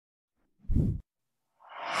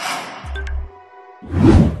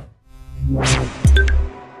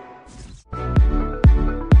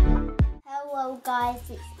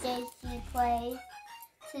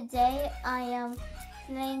Today I am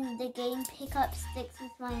playing the game Pick Up Sticks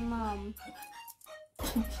with my mom.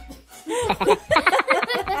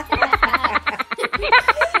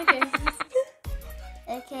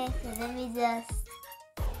 Okay, so let me just.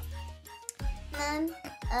 Mom,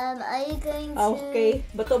 are you going to? Okay,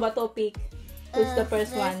 bato pick. Who's the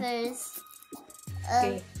first one? First.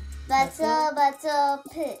 Okay. Bato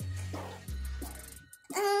pick.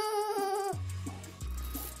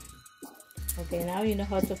 Okay, now you know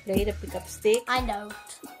how to play the pick up stick. I know.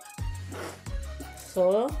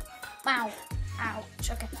 So, Wow.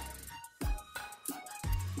 Ouch. Okay.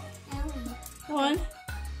 Owie. come on.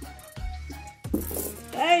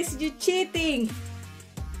 Guys, you cheating.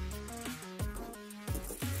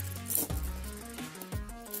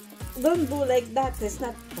 Don't do like that. It's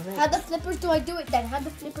not correct. How the flipper do I do it then? How the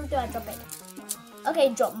flipper do I drop it?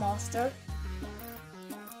 Okay, drop master.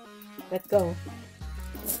 Let go.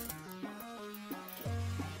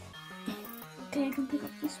 Okay, I can pick up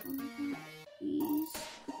this one. Please.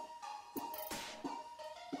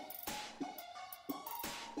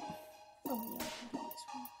 Oh yeah, I can do this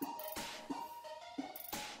one.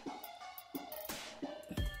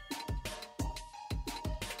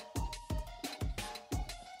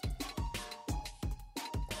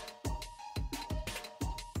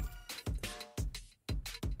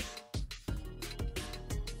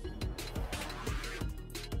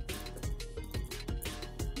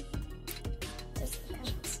 There's the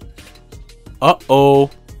cats. Uh-oh.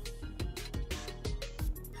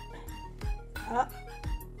 Ah.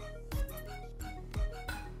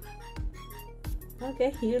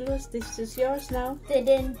 Okay, you lose. This is yours now. Dun,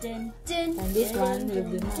 dun, dun, dun, And this one will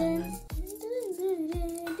be dun, mine.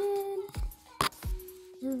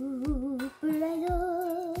 Super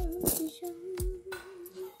Idol Edition.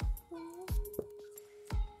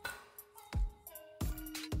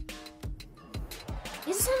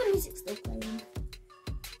 Is this how the music's still playing?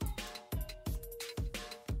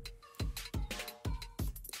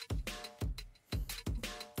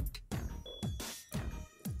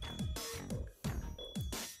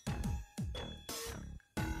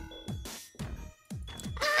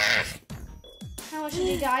 How much did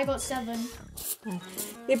you get? I got 7.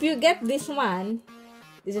 If you get this one,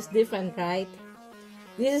 this is different, right?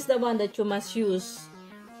 This is the one that you must use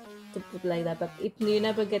to put like that. But if you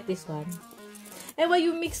never get this one, and why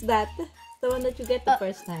you mix that? The one that you get the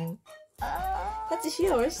first time. That is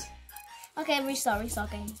yours. Okay, restart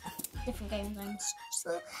game. Different games.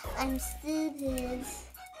 I'm stupid.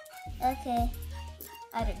 Okay.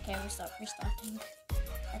 I don't care. Restarting.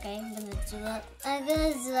 Okay, I'm gonna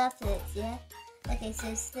drop it. Yeah. Okay,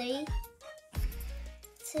 so 3,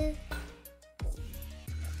 2.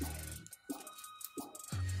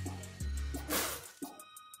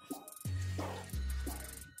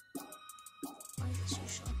 Why is it so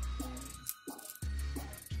short?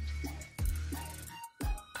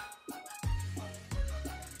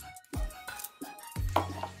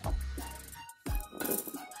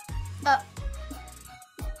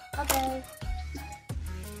 Okay.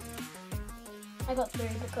 I got 3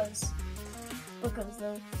 because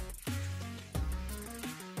though.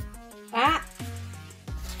 Ah!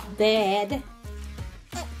 Dead.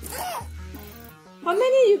 How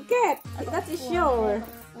many you get? That is yours.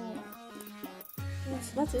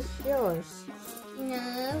 That is yours.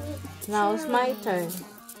 No. Now it's my turn.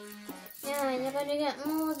 Yeah, you're gonna get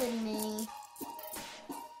more than me.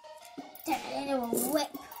 Turn it into a whip.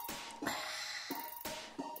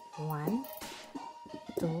 1,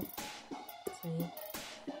 2, 3,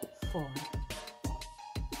 4,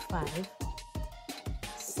 5,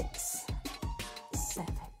 6, 7,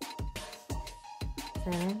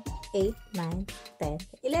 8, 9, 10,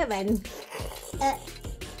 11.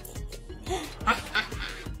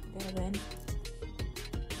 11,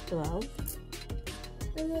 12,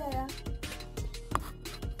 Yeah.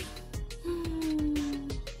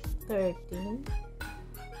 13.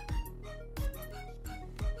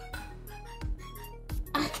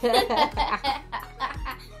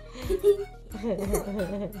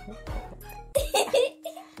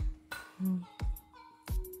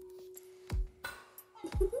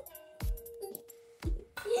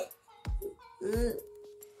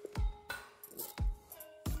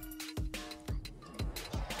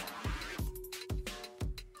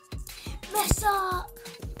 Mess up.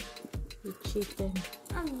 You cheated.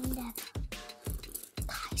 I'm never.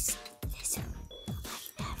 Guys, listen. I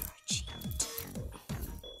never cheat.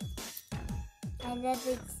 I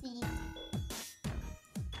never cheat.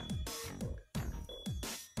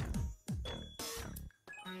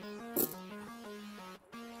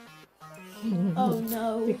 Oh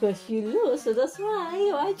no. Because you lose, so that's why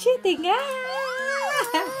you are cheating. Ah!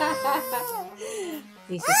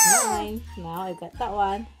 This is mine. Now I got that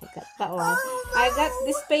one. I got that one. I got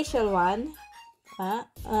this special one.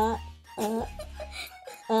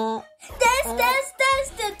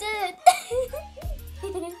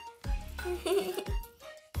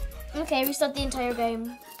 Okay, restart the entire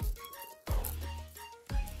game.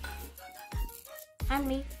 Hand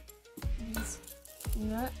me these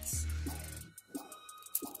nuts.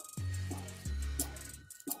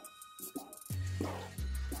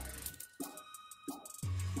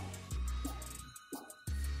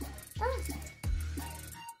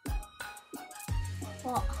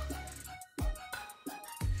 What?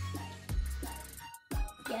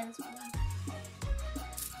 Yeah, that's fine.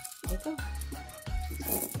 Ito.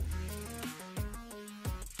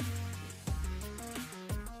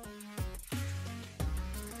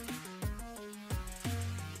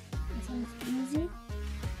 That sounds easy.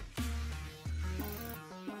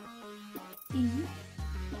 Easy.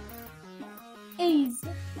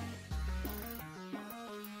 Easy.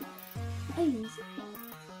 Easy.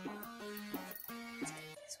 Let's get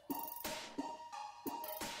this one.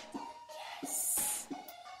 Yes.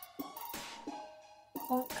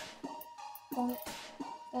 Bonk. Bonk.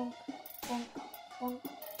 Bonk. Bonk. Bonk.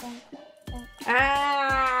 Bonk. Bonk.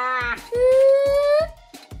 Ah!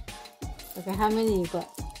 Okay, how many you got?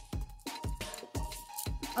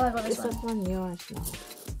 Oh, I got this Is that one. one yours now?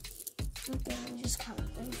 Okay, let me just count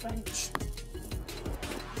in French.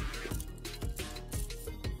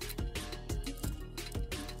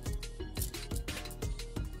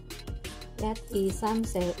 That is some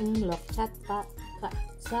say lock chat pa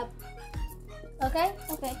chat. Okay,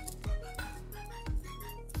 okay.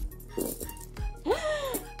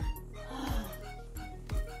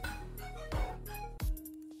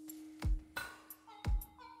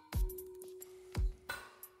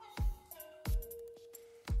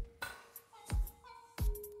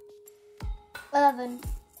 $11.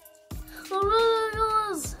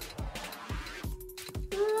 $11.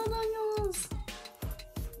 $11.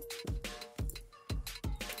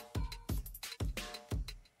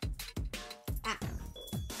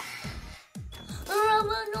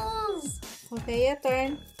 $11. Okay, your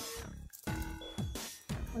turn.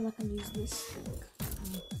 Well, I can use this.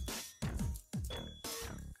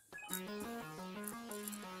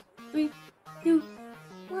 Three, two,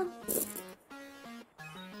 one.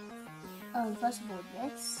 First of all,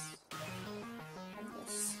 this and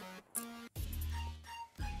this.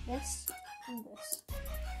 This and this.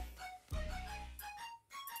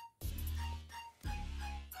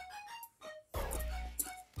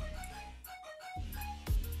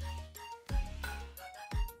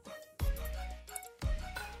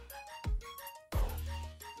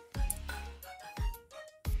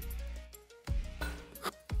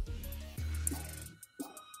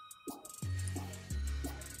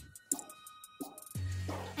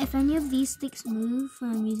 If any of these sticks move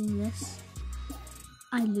when I'm using this,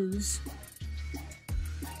 I lose.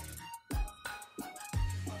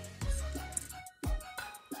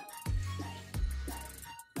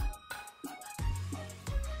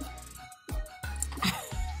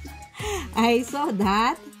 I saw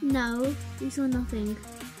that. No, you saw nothing.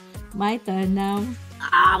 My turn now.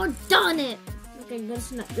 Oh, darn it! Okay, I'm gonna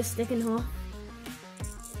snap this stick in half.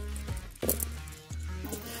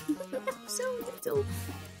 So little.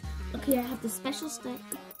 Okay, I have the special stick.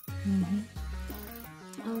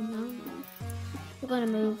 Oh no. We're gonna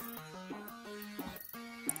move.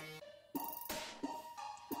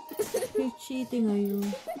 You're cheating, are you?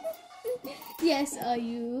 Yes, are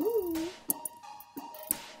you?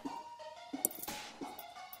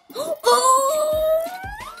 Oh!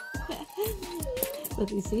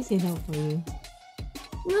 But it's easy now for you.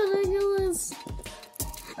 Ridiculous.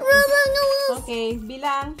 Ridiculous. Okay,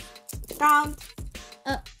 bilang. Count.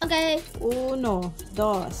 Okay. 1,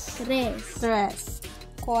 2, 3, 3,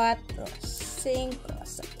 4, 5, 6,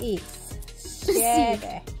 7, 8,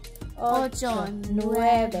 9, 10,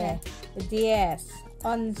 11, 12, 13,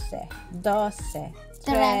 14,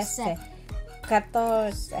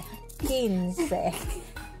 15,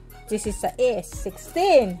 16,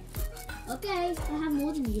 16. Okay, I have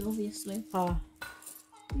more than you, obviously. Oh.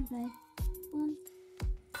 Okay. 1,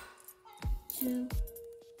 2,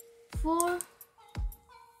 4,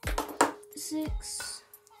 6,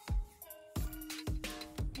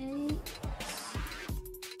 8,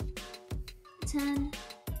 10,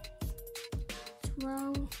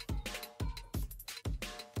 12,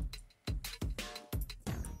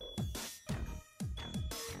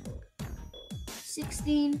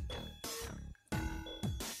 16,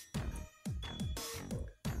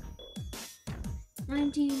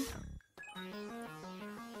 19,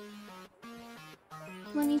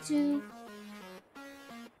 22,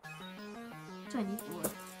 24.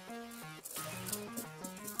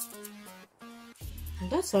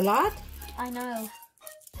 That's a lot. I know.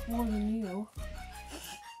 More than you.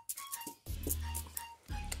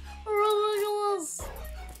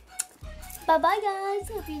 Bye bye guys.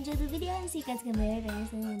 Hope you enjoyed the video and see you guys again very, very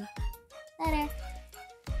soon. Later.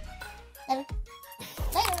 Later.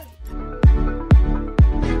 Later.